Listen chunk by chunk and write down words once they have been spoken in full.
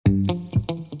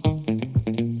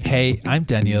Hey, I'm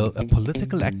Daniel, a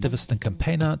political activist and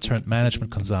campaigner turned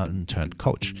management consultant turned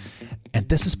coach. And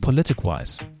this is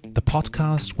PoliticWise, the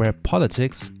podcast where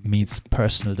politics meets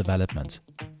personal development.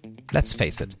 Let's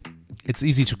face it, it's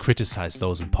easy to criticize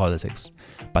those in politics,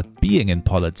 but being in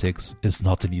politics is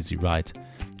not an easy ride.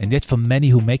 And yet for many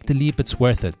who make the leap, it's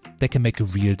worth it. They can make a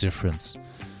real difference.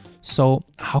 So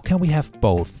how can we have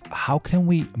both? How can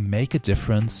we make a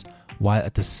difference while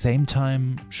at the same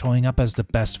time showing up as the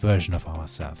best version of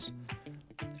ourselves?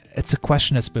 It's a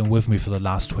question that's been with me for the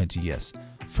last 20 years.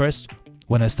 First,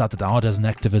 when I started out as an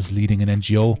activist leading an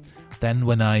NGO, then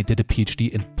when I did a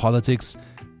PhD in politics,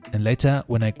 and later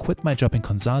when I quit my job in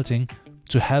consulting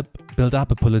to help build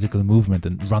up a political movement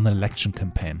and run an election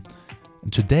campaign.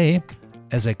 And today,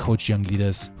 as I coach young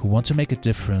leaders who want to make a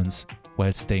difference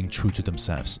while staying true to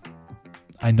themselves.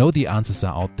 I know the answers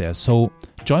are out there, so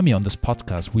join me on this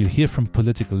podcast. We'll hear from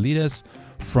political leaders,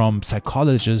 from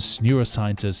psychologists,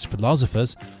 neuroscientists,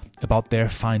 philosophers about their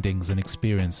findings and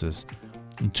experiences.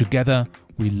 And together,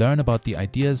 we learn about the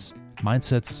ideas,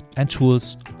 mindsets, and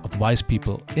tools of wise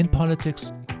people in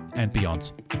politics and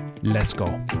beyond. Let's go.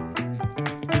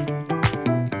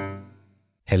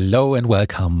 Hello and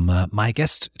welcome. My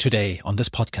guest today on this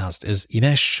podcast is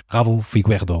Inês Bravo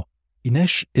Figueiredo.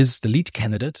 Inês is the lead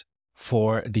candidate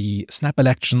for the snap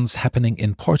elections happening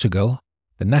in Portugal,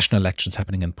 the national elections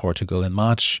happening in Portugal in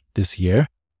March this year,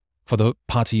 for the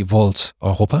party Volt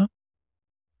Europa.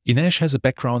 Inês has a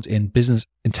background in business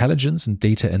intelligence and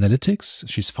data analytics.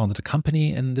 She's founded a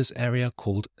company in this area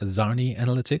called Zarni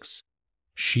Analytics.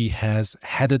 She has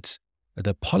headed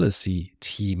the policy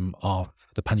team of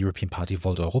the pan-European party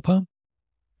Volt Europa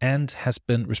and has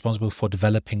been responsible for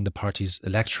developing the party's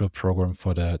electoral program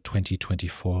for the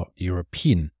 2024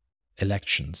 European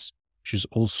elections. She's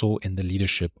also in the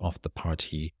leadership of the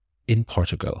party in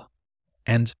Portugal.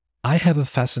 And I have a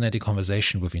fascinating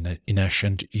conversation with Inês,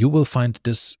 and you will find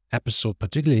this episode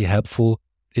particularly helpful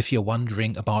if you're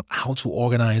wondering about how to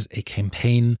organize a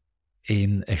campaign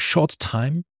in a short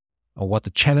time, or what the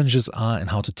challenges are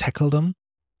and how to tackle them.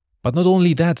 But not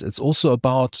only that, it's also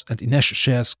about, and Inês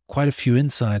shares quite a few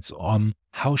insights on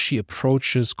how she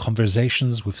approaches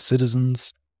conversations with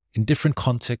citizens in different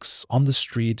contexts on the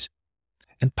street,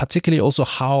 and particularly also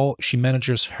how she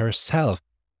manages herself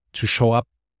to show up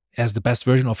as the best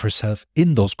version of herself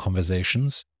in those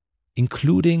conversations,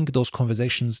 including those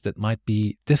conversations that might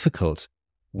be difficult,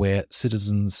 where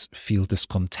citizens feel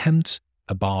discontent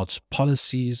about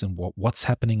policies and what's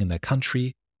happening in their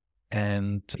country.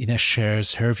 And Inês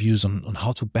shares her views on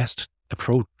how to best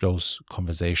approach those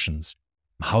conversations,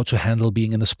 how to handle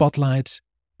being in the spotlight,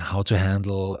 how to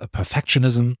handle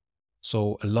perfectionism.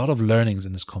 So a lot of learnings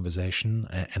in this conversation,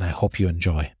 and I hope you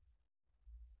enjoy.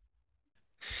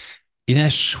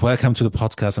 Inês, welcome to the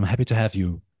podcast. I'm happy to have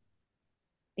you.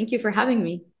 Thank you for having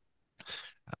me.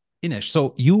 Inês,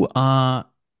 so you are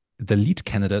the lead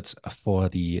candidate for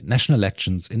the national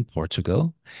elections in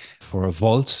Portugal for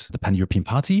Volt, the pan-European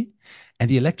party.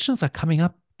 And the elections are coming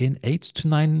up in 8 to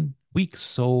 9 weeks.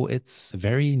 So it's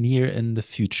very near in the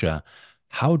future.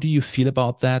 How do you feel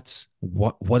about that?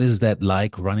 What is that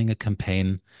like running a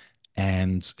campaign?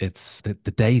 And it's the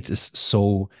date is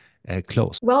so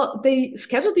close. Well, they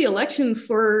scheduled the elections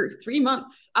for 3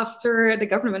 months after the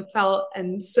government fell.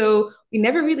 And so we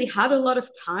never really had a lot of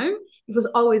time. It was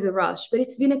always a rush, but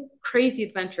it's been a crazy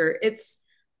adventure. It's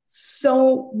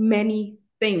so many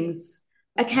things.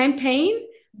 A campaign,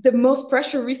 the most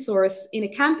precious resource in a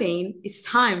campaign is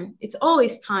time. It's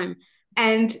always time.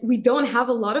 And we don't have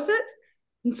a lot of it.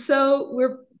 And so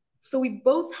we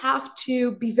both have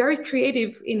to be very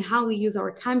creative in how we use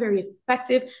our time, very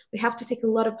effective. We have to take a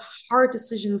lot of hard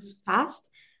decisions fast,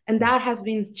 and that has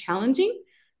been challenging.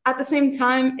 At the same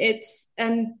time, it's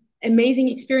an amazing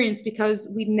experience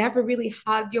because we never really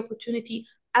had the opportunity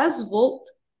as Volt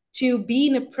to be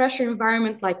in a pressure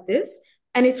environment like this,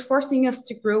 and it's forcing us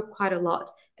to grow quite a lot,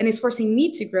 and it's forcing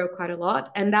me to grow quite a lot,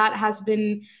 and that has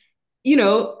been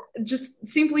just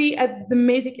simply an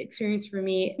amazing experience for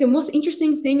me. The most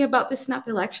interesting thing about the snap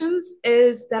elections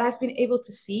is that I've been able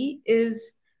to see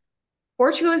is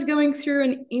Portugal is going through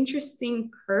an interesting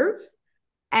curve,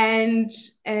 and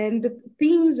the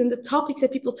themes and the topics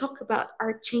that people talk about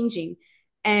are changing.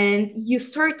 And you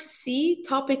start to see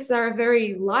topics that are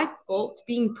very like Volt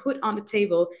being put on the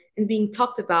table and being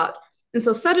talked about. And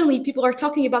so suddenly people are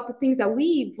talking about the things that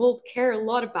we Volt care a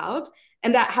lot about,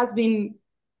 and that has been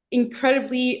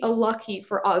incredibly lucky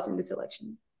for us in this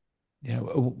election. Yeah.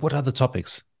 What are the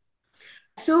topics?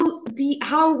 So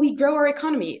how we grow our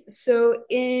economy. So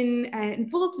in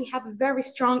Volt, we have a very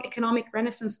strong economic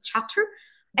renaissance chapter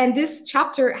And this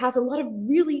chapter has a lot of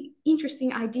really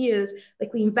interesting ideas.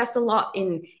 Like we invest a lot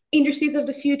in industries of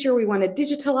the future. We want to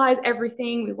digitalize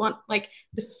everything. We want like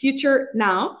the future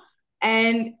now.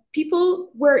 And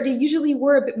people where they usually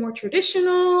were a bit more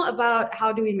traditional about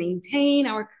how do we maintain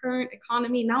our current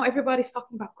economy. Now everybody's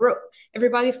talking about growth.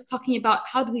 Everybody's talking about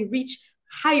how do we reach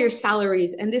higher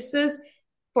salaries. And this is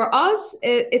for us,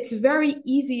 it's very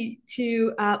easy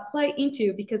to play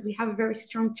into because we have a very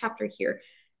strong chapter here.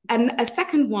 And a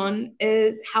second one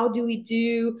is how do we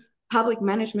do public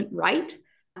management right?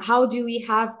 How do we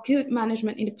have good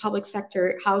management in the public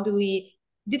sector? How do we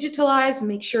digitalize,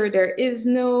 make sure there is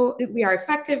no, we are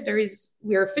effective,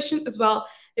 we are efficient as well.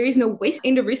 There is no waste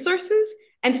in the resources.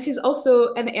 And this is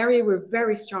also an area we're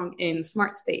very strong in,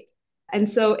 smart state. And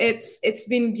so it's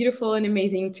been beautiful and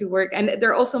amazing to work. And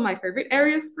they're also my favorite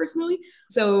areas personally.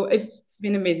 So it's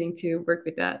been amazing to work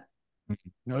with that.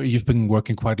 You've been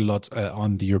working quite a lot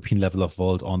on the European level of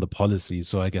Volt on the policy,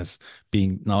 so I guess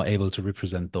being now able to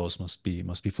represent those must be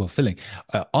fulfilling.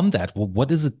 On that,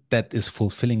 what is it that is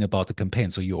fulfilling about the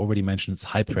campaign? So you already mentioned it's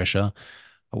high pressure.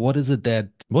 What is it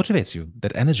that motivates you,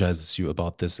 that energizes you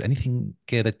about this? Anything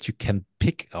that you can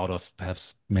pick out of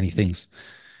perhaps many things?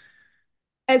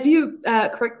 As you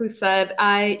correctly said,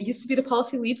 I used to be the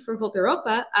policy lead for Volt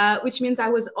Europa, which means I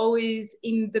was always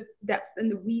in the depth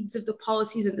and the weeds of the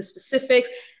policies and the specifics.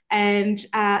 And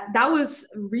that was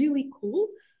really cool.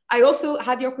 I also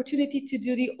had the opportunity to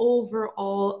do the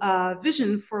overall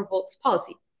vision for Volt's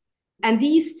policy. And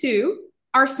these two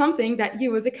are something that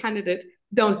you as a candidate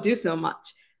don't do so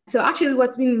much. So actually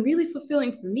what's been really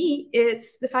fulfilling for me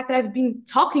is the fact that I've been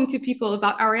talking to people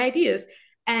about our ideas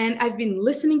and I've been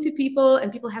listening to people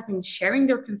and people have been sharing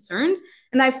their concerns.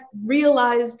 And I've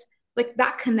realized like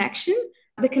that connection,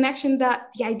 the connection that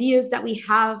the ideas that we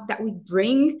have, that we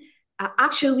bring,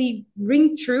 actually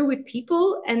ring true with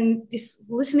people and just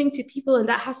listening to people. And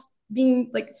that has been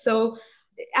like, so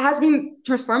it has been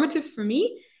transformative for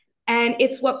me. And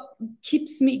it's what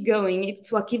keeps me going.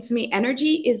 It's what gives me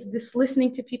energy is this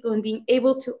listening to people and being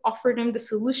able to offer them the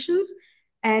solutions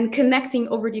and connecting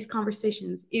over these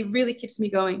conversations. It really keeps me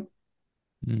going.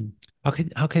 Mm.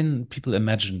 How can people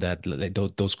imagine that like,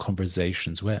 those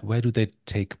conversations? Where do they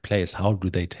take place? How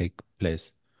do they take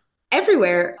place?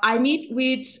 Everywhere I meet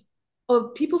with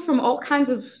people from all kinds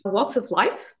of walks of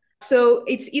life. So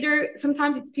it's either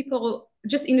sometimes it's people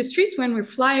just in the streets when we're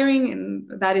flyering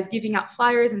and that is giving out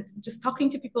flyers and just talking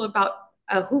to people about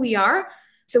who we are.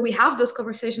 So we have those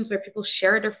conversations where people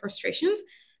share their frustrations,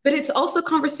 but it's also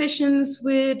conversations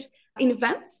with in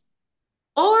events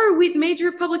or with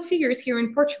major public figures here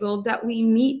in Portugal that we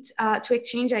meet to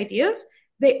exchange ideas.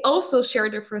 They also share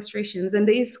their frustrations, and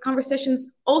these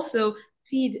conversations also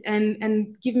feed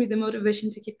and give me the motivation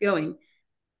to keep going.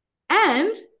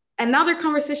 And another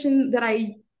conversation that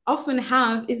I often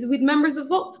have is with members of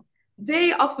Volt.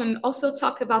 They often also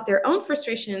talk about their own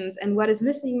frustrations and what is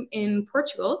missing in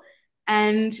Portugal.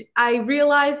 And I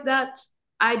realize that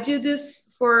I do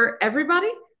this for everybody.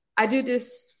 I do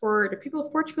this for the people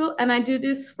of Portugal, and I do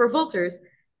this for Volters.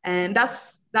 And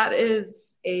that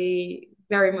is a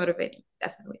very motivating,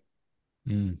 definitely.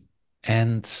 Mm.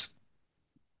 And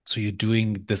so you're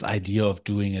doing this idea of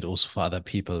doing it also for other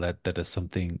people. That is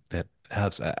something that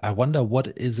helps. I wonder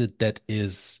what is it that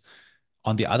is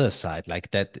on the other side,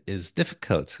 like that is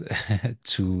difficult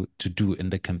to do in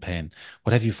the campaign.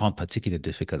 What have you found particularly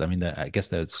difficult? I mean, I guess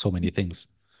there's so many things.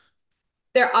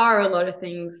 There are a lot of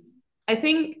things. I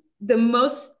think the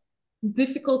most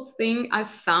difficult thing I've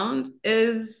found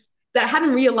is that I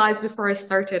hadn't realized before I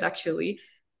started actually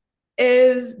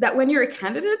is that when you're a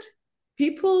candidate,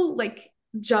 people like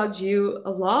judge you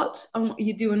a lot on what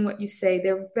you do and what you say.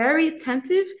 They're very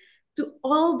attentive to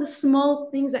all the small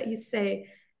things that you say.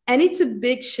 And it's a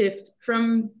big shift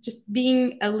from just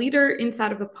being a leader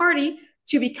inside of a party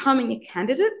to becoming a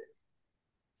candidate.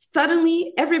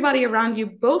 Suddenly everybody around you,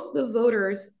 both the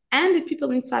voters and the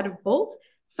people inside of Bolt,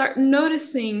 start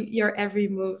noticing your every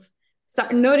move,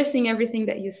 start noticing everything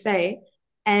that you say,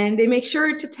 and they make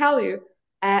sure to tell you.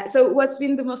 So what's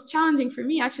been the most challenging for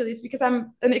me actually is because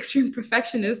I'm an extreme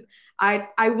perfectionist. I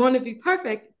want to be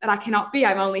perfect, but I cannot be.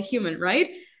 I'm only human, right?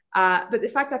 But the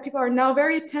fact that people are now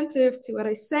very attentive to what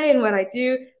I say and what I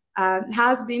do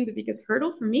has been the biggest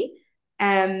hurdle for me.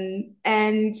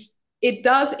 And it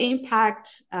does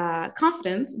impact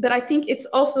confidence, but I think it's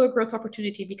also a growth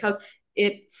opportunity because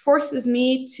it forces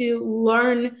me to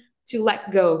learn to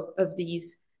let go of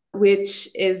these, which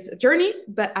is a journey,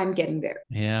 but I'm getting there.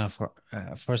 Yeah, for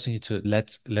forcing you to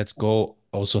let's go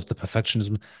also of the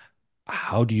perfectionism.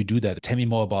 How do you do that? Tell me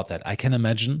more about that. I can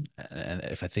imagine, and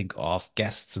if I think of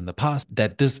guests in the past,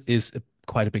 that this is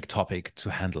quite a big topic to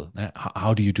handle.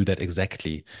 How do you do that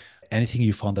exactly? Anything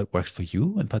you found that worked for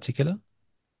you in particular?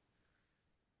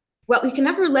 Well, you can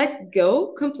never let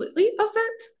go completely of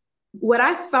it. What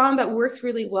I found that works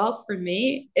really well for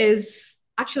me is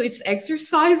actually it's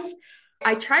exercise.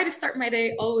 I try to start my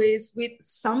day always with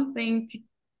something to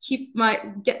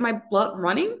get my blood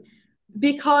running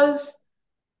because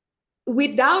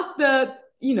without the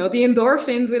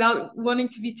endorphins, without wanting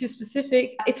to be too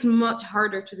specific, it's much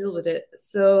harder to deal with it.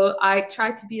 So I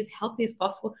try to be as healthy as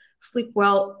possible, sleep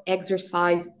well,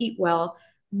 exercise, eat well.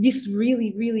 This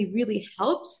really, really, really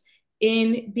helps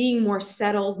in being more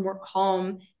settled, more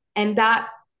calm, and that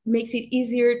makes it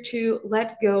easier to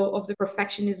let go of the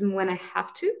perfectionism when I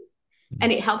have to,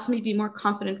 and it helps me be more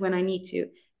confident when I need to.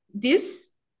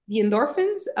 This, the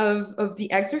endorphins of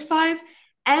the exercise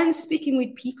and speaking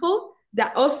with people,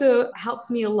 that also helps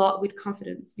me a lot with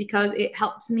confidence because it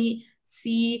helps me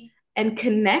see and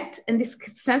connect. And this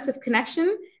sense of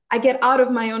connection, I get out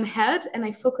of my own head and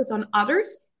I focus on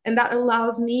others. And that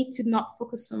allows me to not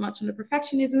focus so much on the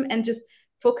perfectionism and just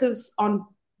focus on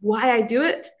why I do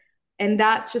it. And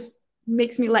that just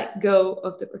makes me let go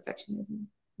of the perfectionism.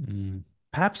 Mm.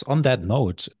 Perhaps on that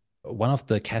note, one of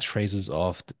the catchphrases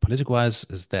of the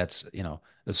Politicwise is that,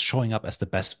 is showing up as the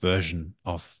best version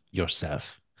of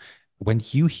yourself. When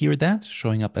you hear that,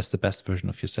 showing up as the best version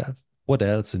of yourself, what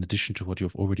else, in addition to what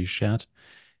you've already shared,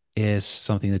 is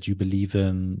something that you believe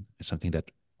in, is something that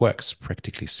works,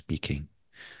 practically speaking?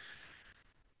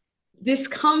 This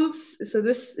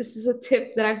is a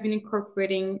tip that I've been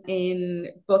incorporating in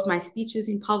both my speeches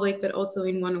in public, but also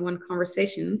in one-on-one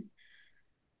conversations.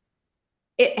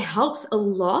 It helps a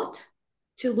lot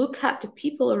to look at the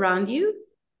people around you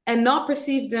and not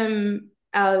perceive them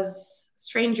as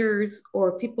strangers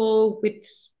or people with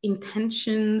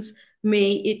intentions,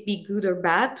 may it be good or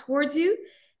bad, towards you.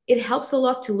 It helps a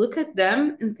lot to look at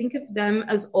them and think of them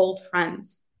as old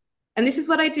friends. And this is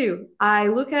what I do. I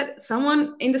look at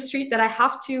someone in the street that I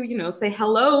have to, say,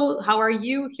 hello, how are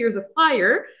you? Here's a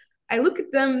flyer. I look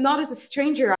at them not as a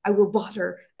stranger I will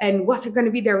bother and what's going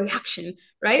to be their reaction,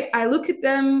 right? I look at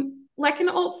them like an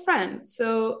old friend.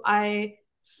 So I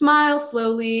smile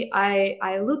slowly.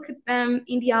 I look at them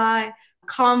in the eye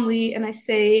calmly and I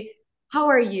say, how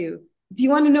are you? Do you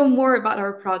want to know more about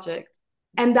our project?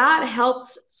 And that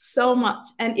helps so much.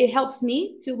 And it helps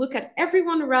me to look at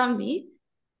everyone around me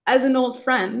as an old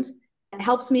friend. It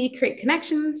helps me create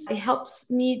connections. It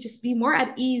helps me just be more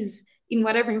at ease in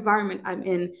whatever environment I'm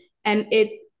in. And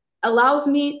it allows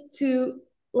me to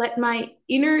let my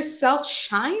inner self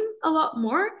shine a lot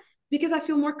more because I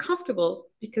feel more comfortable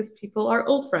because people are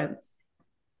old friends.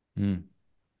 Mm.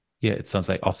 Yeah, it sounds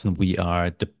like often we are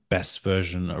the best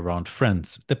version around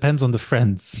friends. Depends on the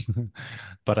friends,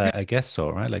 but I guess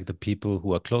so, right? Like the people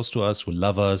who are close to us, who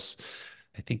love us.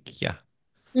 I think, yeah,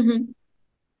 Mm-hmm.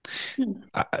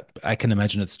 I can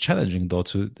imagine it's challenging though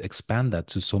to expand that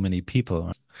to so many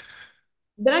people.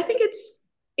 But I think it's,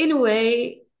 in a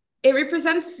way, it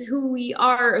represents who we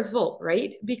are as well,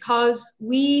 right? Because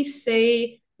we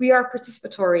say we are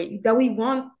participatory, that we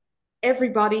want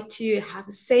everybody to have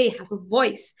a say, have a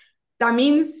voice. That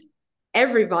means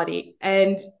everybody.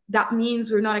 And that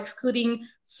means we're not excluding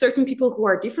certain people who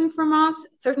are different from us,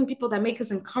 certain people that make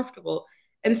us uncomfortable.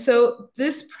 And so,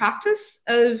 this practice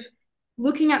of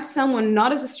looking at someone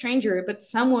not as a stranger, but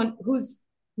someone who's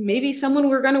maybe someone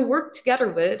we're going to work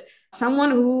together with,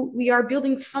 someone who we are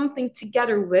building something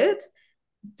together with,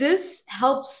 this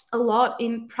helps a lot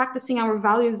in practicing our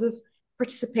values of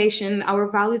participation,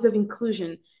 our values of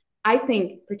inclusion, I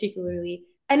think, particularly.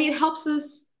 And it helps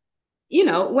us,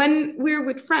 when we're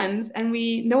with friends and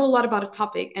we know a lot about a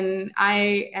topic, and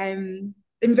I'm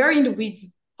very in the weeds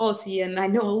of policy and I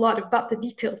know a lot about the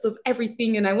details of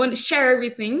everything and I want to share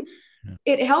everything. Yeah.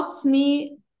 It helps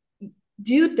me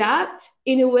do that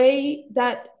in a way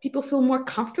that people feel more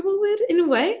comfortable with, in a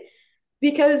way,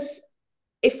 because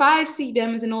if I see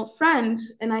them as an old friend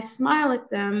and I smile at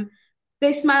them,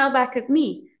 they smile back at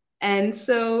me. And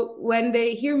so when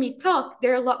they hear me talk,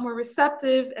 they're a lot more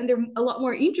receptive and they're a lot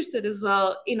more interested as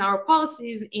well in our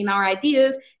policies, in our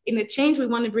ideas, in the change we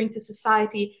want to bring to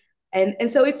society. And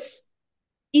so it's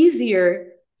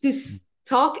easier to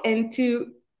talk and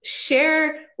to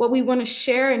share what we want to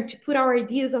share and to put our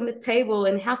ideas on the table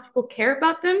and have people care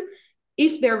about them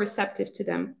if they're receptive to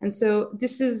them. And so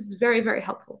this is very, very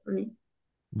helpful for me.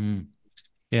 Mm.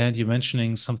 Yeah, and you're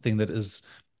mentioning something that is,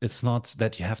 it's not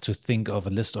that you have to think of a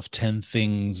list of 10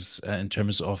 things in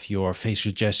terms of your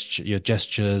facial gesture, your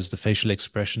gestures, the facial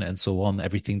expression, and so on,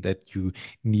 everything that you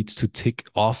need to tick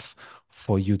off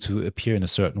for you to appear in a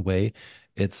certain way.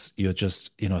 It's you're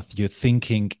just, you're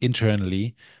thinking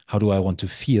internally, how do I want to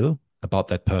feel about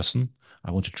that person?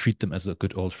 I want to treat them as a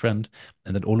good old friend.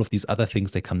 And then all of these other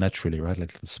things, they come naturally, right?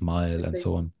 Like the smile and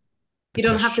so on, the You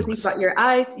don't have to think questions. about your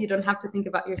eyes. You don't have to think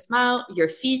about your smile, your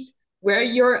feet, where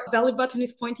your belly button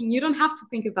is pointing. You don't have to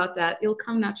think about that. It'll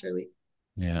come naturally.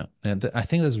 Yeah. And I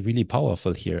think that's really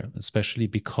powerful here, especially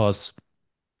because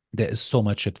there is so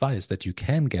much advice that you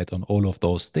can get on all of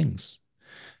those things.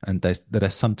 And that I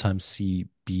sometimes see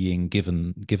being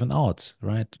given out,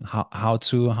 right? How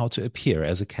to appear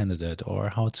as a candidate or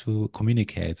how to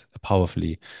communicate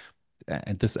powerfully.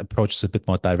 And this approach is a bit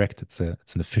more direct. It's an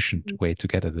efficient way to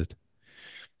get at it.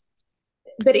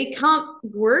 But it can't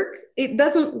work. It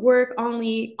doesn't work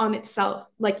only on itself.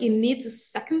 Like it needs a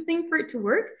second thing for it to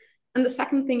work. And the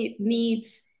second thing it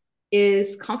needs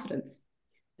is confidence.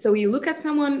 So you look at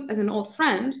someone as an old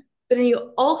friend, but then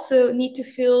you also need to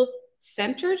feel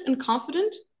centered and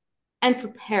confident and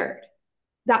prepared.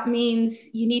 That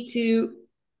means you need to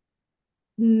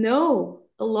know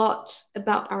a lot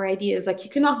about our ideas. Like you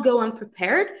cannot go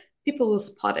unprepared. People will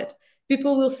spot it.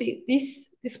 People will see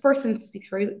this person speaks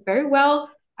very well.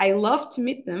 I love to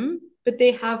meet them, but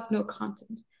they have no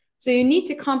content. So you need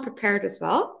to come prepared as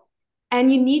well,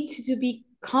 and you need to be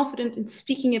confident in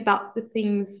speaking about the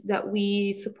things that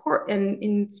we support and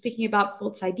in speaking about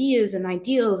both ideas and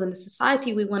ideals and the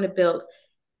society we want to build.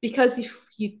 Because if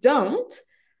you don't,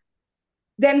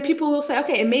 then people will say,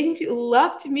 okay, amazing people,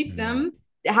 love to meet Mm. them.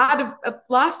 I had a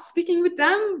blast speaking with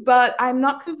them, but I'm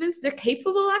not convinced they're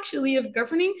capable actually of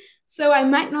governing. So I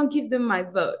might not give them my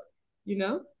vote, you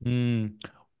know? Mm.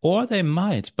 Or they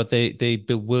might, but they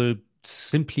will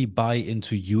simply buy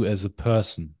into you as a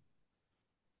person,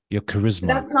 your But charisma.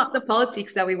 that's not the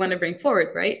politics that we want to bring forward,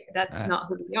 right? That's Uh, not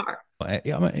who we are.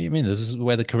 I mean, this is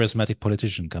where the charismatic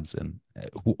politician comes in,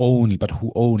 who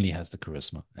only has the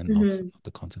charisma and not, Mm-hmm. not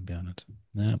the content behind it.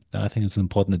 Yeah, I think it's an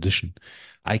important addition.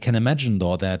 I can imagine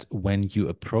though that when you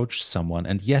approach someone,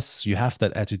 and yes, you have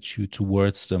that attitude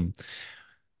towards them,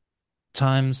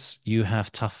 times you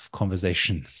have tough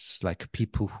conversations, like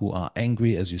people who are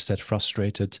angry, as you said,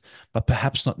 frustrated, but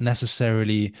perhaps not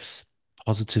necessarily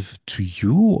positive to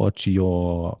you or to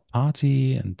your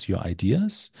party and your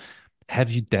ideas.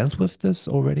 Have you dealt with this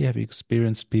already? Have you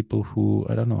experienced people who,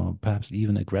 I don't know, perhaps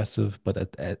even aggressive, but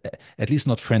at least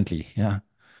not friendly? Yeah.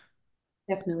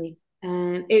 Definitely.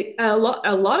 And a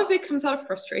lot of it comes out of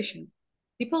frustration.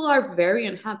 People are very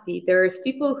unhappy. There's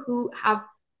people who have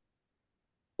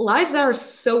lives that are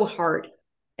so hard.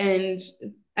 And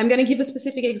I'm going to give a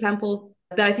specific example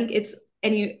that I think it's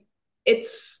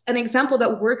an example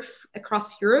that works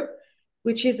across Europe,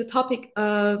 which is the topic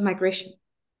of migration.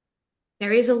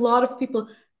 There is a lot of people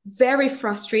very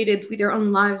frustrated with their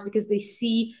own lives because they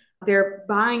see their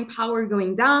buying power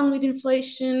going down with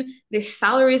inflation, their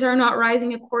salaries are not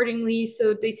rising accordingly,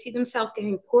 so they see themselves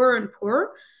getting poorer and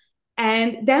poorer.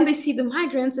 And then they see the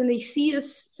migrants and they see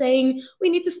us saying, we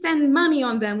need to spend money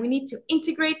on them. We need to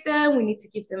integrate them. We need to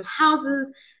give them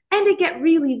houses. And they get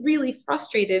really, really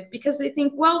frustrated because they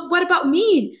think, well, what about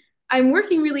me? I'm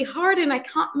working really hard and I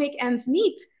can't make ends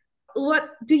meet. What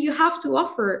do you have to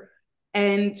offer?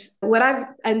 And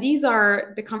these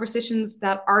are the conversations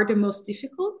that are the most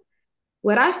difficult.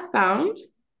 What I've found,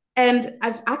 and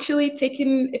I've actually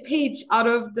taken a page out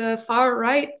of the far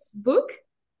right book,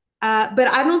 but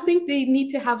I don't think they need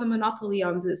to have a monopoly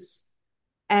on this.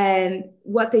 And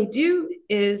what they do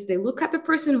is they look at the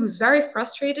person who's very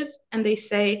frustrated and they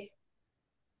say,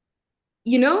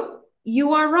 you know,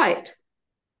 you are right.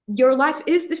 Your life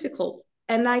is difficult.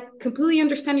 And I completely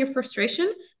understand your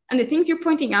frustration. And the things you're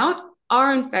pointing out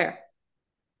are unfair.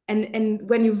 And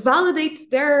when you validate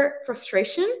their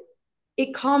frustration,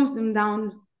 it calms them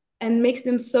down and makes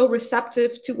them so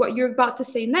receptive to what you're about to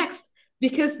say next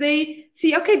because they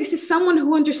see, okay, this is someone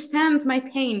who understands my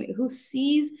pain, who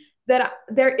sees that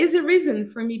there is a reason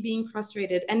for me being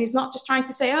frustrated and is not just trying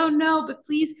to say, oh no, but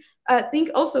please think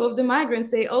also of the migrants.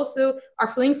 They also are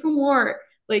fleeing from war.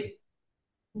 Like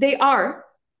they are,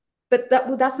 but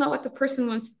that's not what the person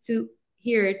wants to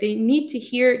hear. They need to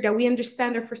hear that we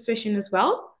understand their frustration as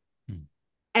well. Hmm.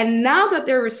 And now that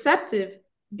they're receptive,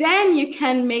 then you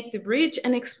can make the bridge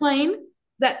and explain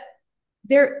that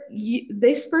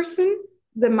this person,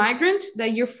 the migrant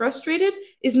that you're frustrated,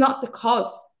 is not the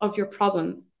cause of your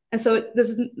problems. And so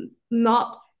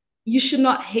you should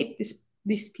not hate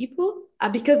these people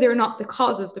because they're not the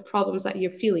cause of the problems that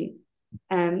you're feeling.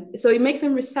 And so it makes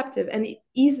them receptive and it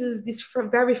eases these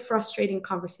very frustrating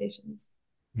conversations.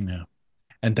 Yeah.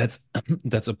 And that's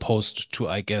that's opposed to,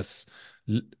 I guess,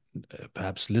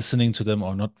 perhaps listening to them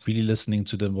or not really listening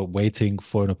to them, but waiting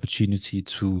for an opportunity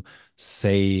to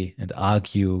say and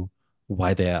argue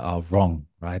why they are wrong,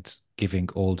 right? Giving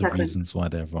all the Exactly. reasons why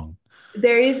they're wrong.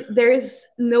 There is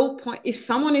no point if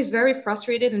someone is very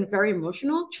frustrated and very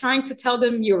emotional, trying to tell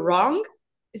them you're wrong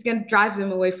is going to drive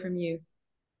them away from you.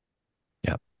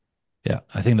 Yeah. Yeah,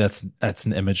 I think that's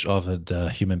an image of a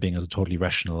human being as a totally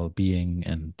rational being,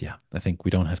 and yeah, I think we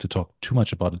don't have to talk too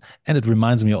much about it. And it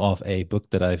reminds me of a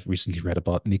book that I've recently read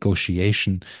about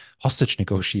negotiation, hostage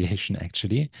negotiation,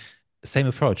 actually. Same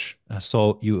approach.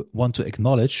 So you want to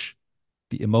acknowledge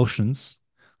the emotions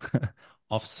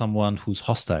of someone who's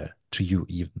hostile to you,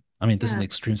 even. I mean, this is an Yeah,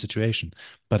 extreme situation,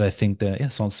 but I think that yeah,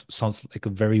 sounds like a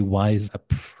very wise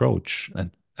approach,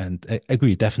 and I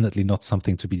agree, definitely not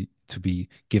something to be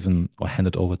given or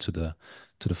handed over to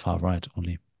the far right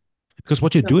only. Because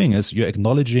what you're no, doing is you're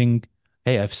acknowledging,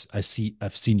 hey, I've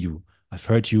seen you, I've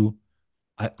heard you,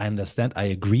 I understand, I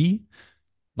agree,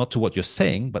 not to what you're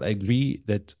saying, but I agree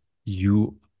that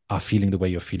you are feeling the way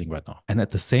you're feeling right now. And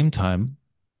at the same time,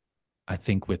 I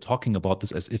think we're talking about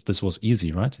this as if this was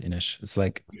easy, right, Inish? It's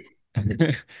like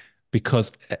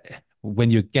because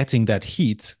when you're getting that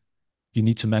heat, you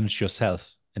need to manage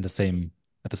yourself in the same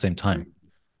at the same time.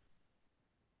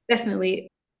 definitely.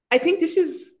 I think this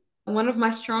is one of my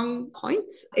strong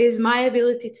points is my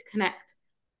ability to connect.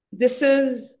 This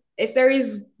is if there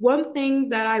is one thing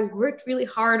that I worked really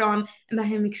hard on and that I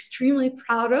am extremely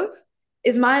proud of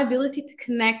is my ability to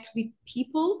connect with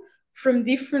people from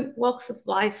different walks of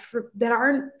life that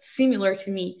aren't similar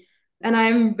to me. And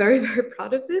I'm very, very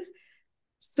proud of this.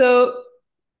 So,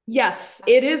 yes,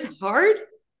 it is hard.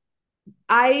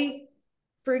 I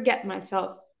forget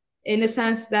myself in the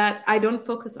sense that I don't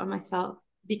focus on myself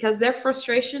because their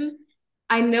frustration,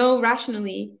 I know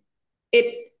rationally,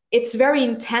 it's very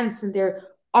intense and they're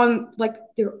on like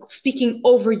they're speaking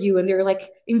over you and they're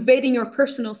like invading your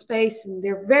personal space and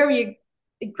they're very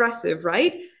aggressive,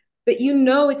 right? But you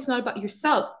know it's not about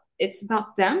yourself, it's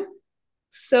about them.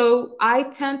 So I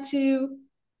tend to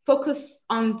focus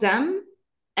on them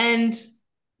and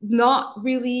not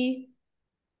really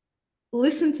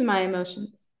listen to my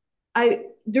emotions. I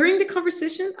during the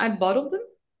conversation, I bottled them.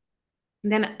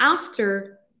 And then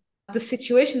after the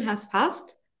situation has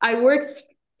passed, I worked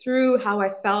through how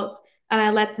I felt and I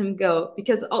let them go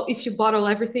because oh, if you bottle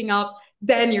everything up,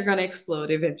 then you're gonna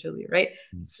explode eventually, right?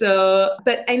 So,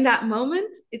 but in that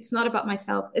moment, it's not about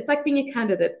myself. It's like being a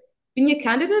candidate. Being a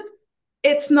candidate,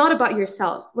 it's not about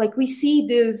yourself. Like we see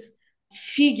these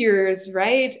figures,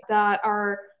 right, that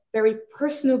are very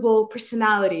personable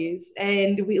personalities,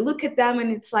 and we look at them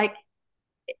and it's like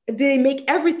they make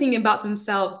everything about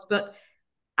themselves, but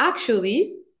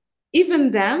actually,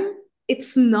 even them,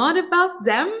 it's not about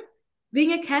them.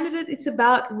 Being a candidate, it's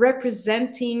about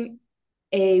representing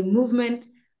a movement.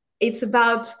 It's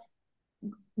about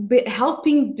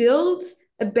helping build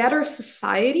a better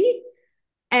society.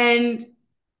 And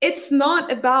it's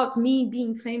not about me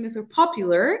being famous or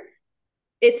popular.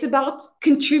 It's about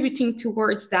contributing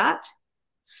towards that.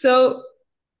 So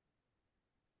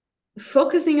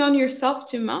focusing on yourself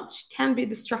too much can be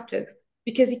destructive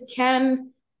because it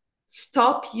can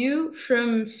stop you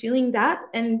from feeling that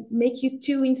and make you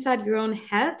too inside your own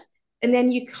head. And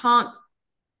then you can't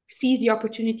seize the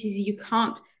opportunities, you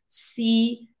can't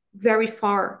see very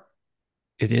far.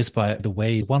 It is, by the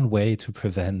way, one way to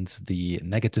prevent the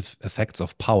negative effects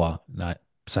of power, like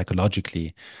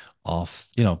psychologically, of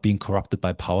being corrupted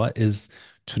by power, is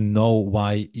to know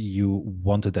why you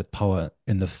wanted that power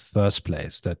in the first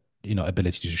place. That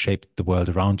ability to shape the world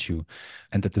around you,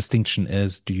 and the distinction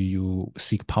is: do you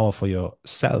seek power for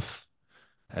yourself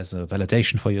as a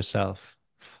validation for yourself,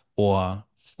 or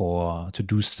for to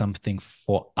do something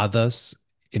for others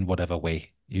in whatever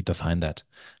way you define that.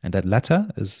 And that latter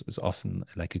is often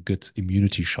like a good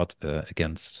immunity shot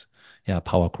against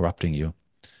power corrupting you.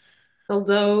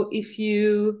 Although if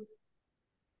you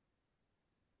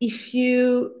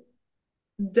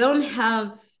don't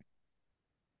have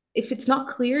if it's not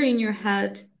clear in your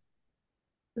head,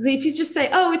 if you just say,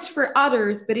 oh, it's for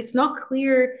others, but it's not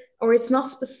clear or it's not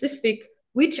specific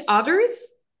which others,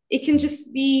 it can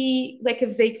just be like a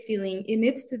vague feeling. It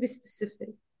needs to be specific.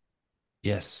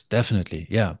 Yes, definitely.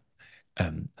 Yeah.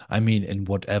 I mean, in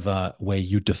whatever way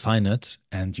you define it,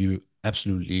 and you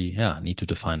absolutely, need to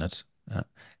define it.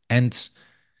 And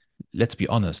let's be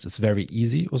honest, it's very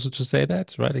easy also to say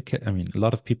that, right? I mean, a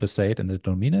lot of people say it and they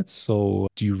don't mean it. So,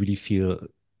 do you really feel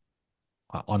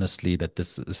honestly that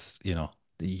this is,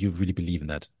 you really believe in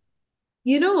that?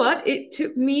 You know what? It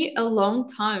took me a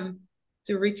long time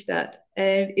to reach that.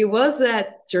 And it was a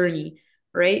journey,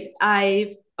 right?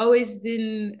 I've always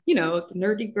been, the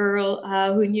nerdy girl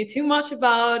who knew too much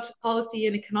about policy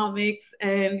and economics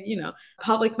and,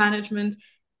 public management,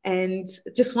 and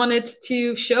just wanted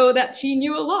to show that she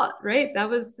knew a lot, right? That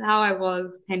was how I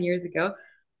was 10 years ago.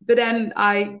 But then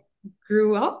I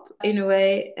grew up in a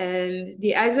way, and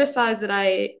the exercise that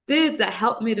I did that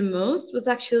helped me the most was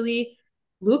actually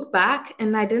look back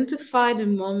and identify the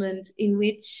moment in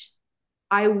which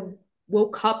I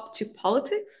woke up to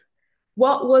politics.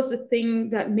 What was the thing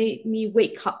that made me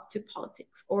wake up to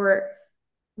politics? Or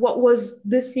what was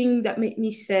the thing that made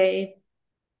me say,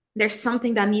 there's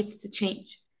something that needs to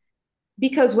change?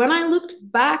 Because when I looked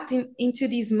back into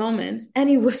these moments, and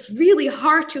it was really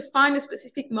hard to find a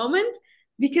specific moment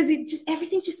because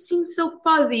everything just seems so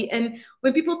fuzzy. And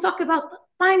when people talk about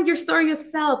find your story of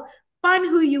self, find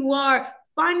who you are,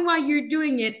 find why you're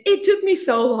doing it, it took me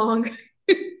so long.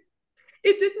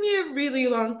 It took me a really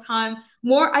long time.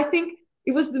 I think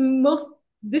it was the most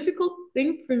difficult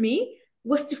thing for me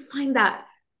was to find that.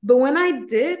 But when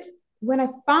I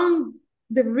found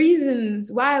the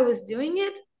reasons why I was doing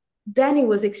it, then it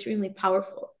was extremely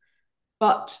powerful.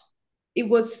 But it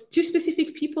was two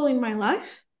specific people in my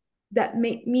life that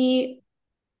made me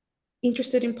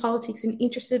interested in politics and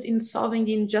interested in solving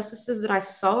the injustices that I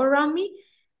saw around me.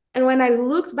 And when I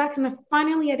looked back and I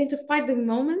finally identified the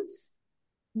moments,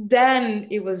 then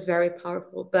it was very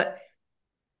powerful. But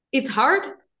it's hard,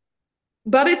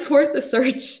 but it's worth the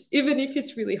search, even if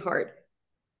it's really hard.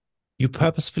 You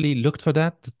purposefully looked for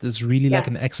that? This is really like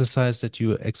an Yes. exercise that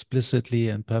you explicitly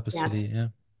and purposefully, Yes, yeah.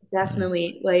 Yeah.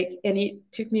 definitely. Like, and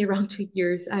it took me around 2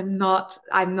 years. I'm not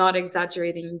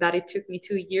exaggerating that it took me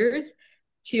 2 years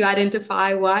to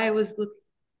identify why I was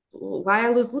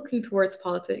looking towards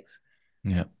politics.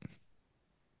 Yeah.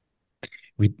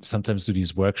 We sometimes do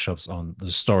these workshops on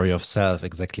the story of self,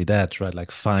 exactly that, right?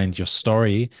 Like find your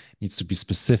story needs to be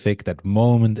specific, that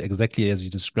moment exactly as you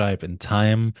describe in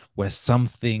time where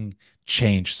something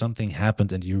changed, something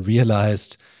happened, and you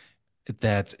realized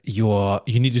that you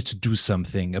needed to do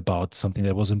something about something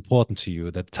that was important to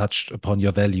you, that touched upon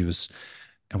your values.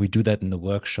 And we do that in the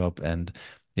workshop. And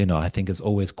I think it's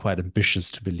always quite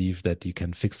ambitious to believe that you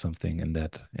can fix something in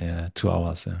that 2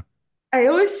 hours. Yeah. I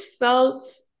always felt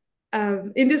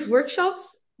in these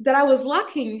workshops that I was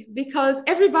lacking because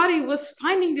everybody was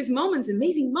finding these moments,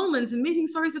 amazing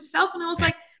stories of self. And I was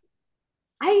like,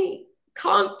 I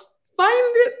can't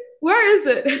find it. Where is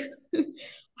it?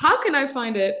 How can I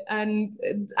find it? And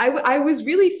I was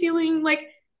really feeling like,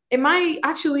 am I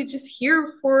actually just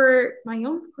here for my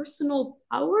own personal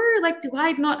power? Like, do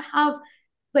I not have,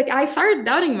 like, I started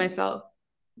doubting myself.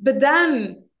 But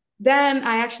then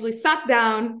I actually sat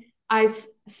down. I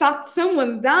sat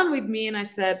someone down with me and I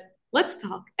said, let's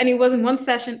talk. And it wasn't one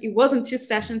session, it wasn't 2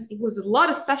 sessions, it was a lot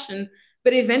of sessions.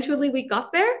 But eventually we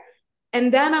got there.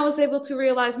 And then I was able to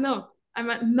realize, no,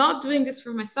 I'm not doing this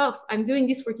for myself. I'm doing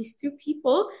this for these two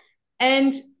people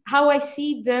and how I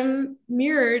see them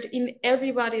mirrored in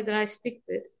everybody that I speak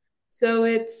with. So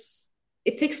it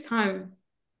takes time.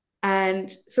 And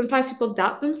sometimes people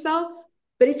doubt themselves,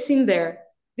 but it's in there.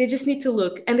 They just need to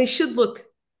look, and they should look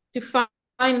to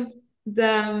find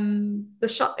the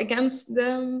shot against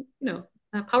the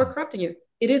power corrupting you.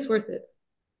 It is worth it.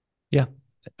 Yeah.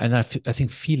 And I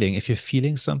think if you're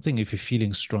feeling something, if you're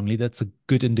feeling strongly, that's a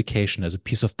good indication as a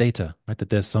piece of data, right?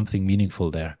 That there's something meaningful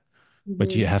there,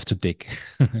 but you Mm-hmm. have to dig.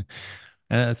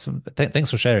 Thanks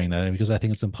for sharing that because I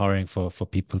think it's empowering for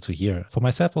people to hear, for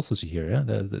myself also to hear. Yeah,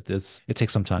 it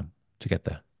takes some time to get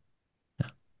there. Yeah.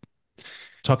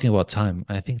 Talking about time,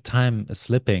 I think time is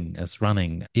slipping, is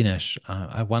running. Ines,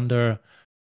 I wonder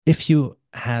if you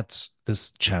had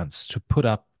this chance to put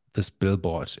up this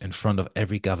billboard in front of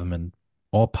every government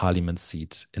or parliament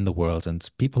seat in the world, and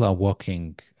people are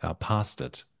walking past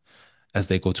it as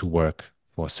they go to work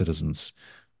for citizens,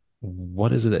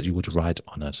 what is it that you would write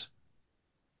on it?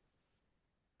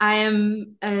 I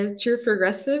am a true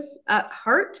progressive at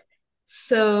heart.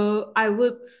 So I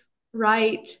would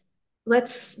write,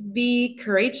 let's be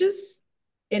courageous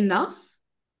enough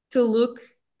to look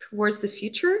towards the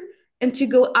future and to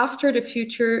go after the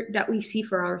future that we see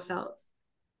for ourselves.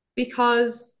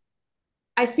 Because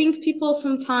I think people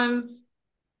sometimes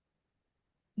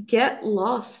get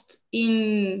lost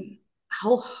in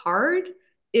how hard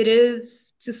it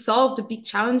is to solve the big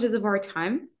challenges of our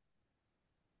time.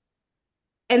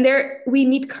 And there, we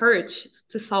need courage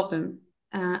to solve them.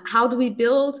 How do we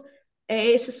build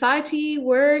a society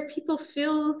where people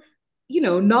feel,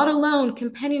 not alone,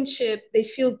 companionship, they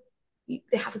feel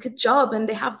they have a good job and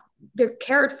they're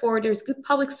cared for, there's good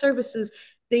public services,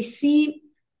 they see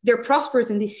they're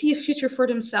prosperous and they see a future for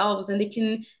themselves and they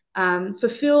can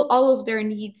fulfill all of their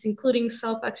needs, including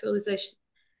self-actualization.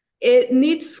 It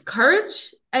needs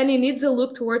courage and it needs a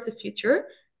look towards the future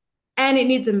and it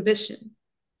needs ambition.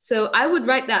 So I would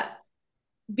write that.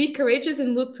 Be courageous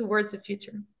and look towards the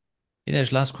future.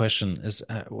 Inês, last question is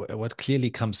what clearly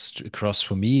comes across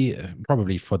for me,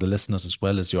 probably for the listeners as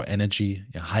well, is your energy,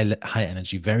 your high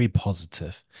energy, very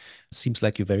positive. Seems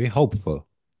like you're very hopeful.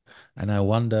 And I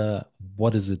wonder,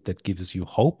 what is it that gives you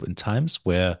hope in times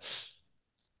where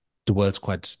the world's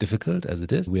quite difficult as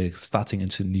it is? We're starting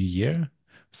into a new year.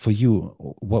 For you,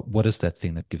 what is that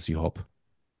thing that gives you hope?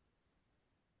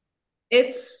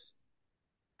 It's,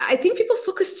 I think people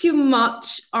focus too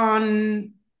much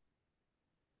on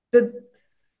the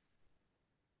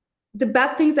the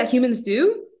bad things that humans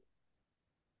do,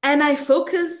 and I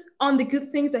focus on the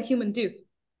good things that humans do.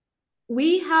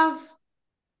 We have,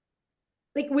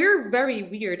 like, we're very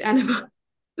weird animal.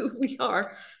 We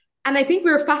are. And I think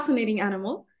we're a fascinating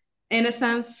animal in a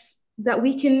sense that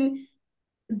we can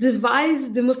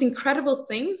devise the most incredible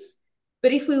things.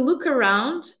 But if we look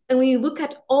around and we look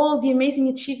at all the amazing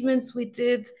achievements we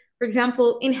did, for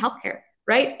example, in healthcare,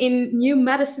 right? In new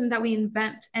medicine that we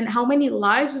invent and how many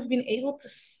lives we've been able to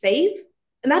save.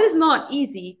 And that is not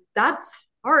easy. That's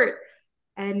hard.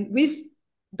 And we've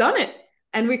done it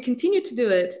and we continue to do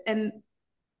it. And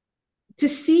to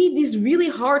see these really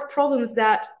hard problems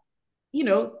that,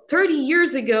 30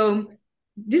 years ago,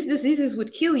 these diseases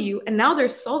would kill you and now they're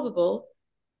solvable.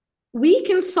 We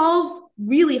can solve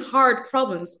really hard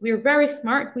problems. We're very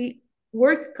smart. We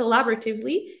work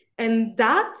collaboratively. And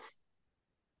that,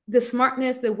 the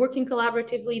smartness, the working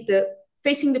collaboratively, the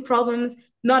facing the problems,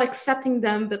 not accepting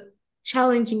them, but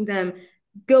challenging them,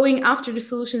 going after the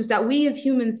solutions that we as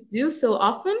humans do so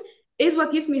often is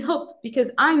what gives me hope,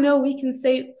 because I know we can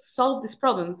solve these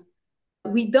problems.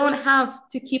 We don't have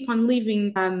to keep on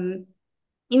living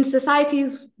in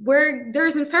societies where there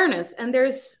is unfairness and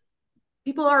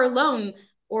people are alone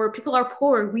or people are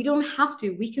poor. We don't have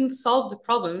to. We can solve the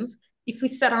problems if we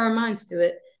set our minds to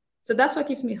it. So that's what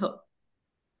gives me hope.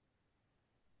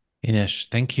 Inês,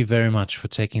 thank you very much for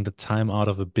taking the time out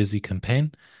of a busy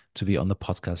campaign to be on the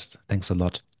podcast. Thanks a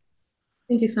lot.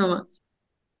 Thank you so much.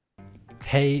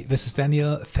 Hey, this is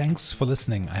Daniel. Thanks for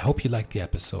listening. I hope you liked the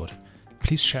episode.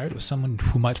 Please share it with someone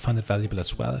who might find it valuable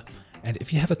as well. And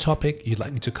if you have a topic you'd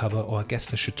like me to cover or a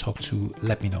guest I should talk to,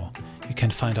 let me know. You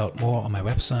can find out more on my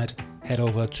website. Head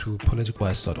over to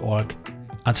politicwise.org.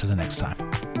 Until the next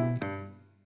time.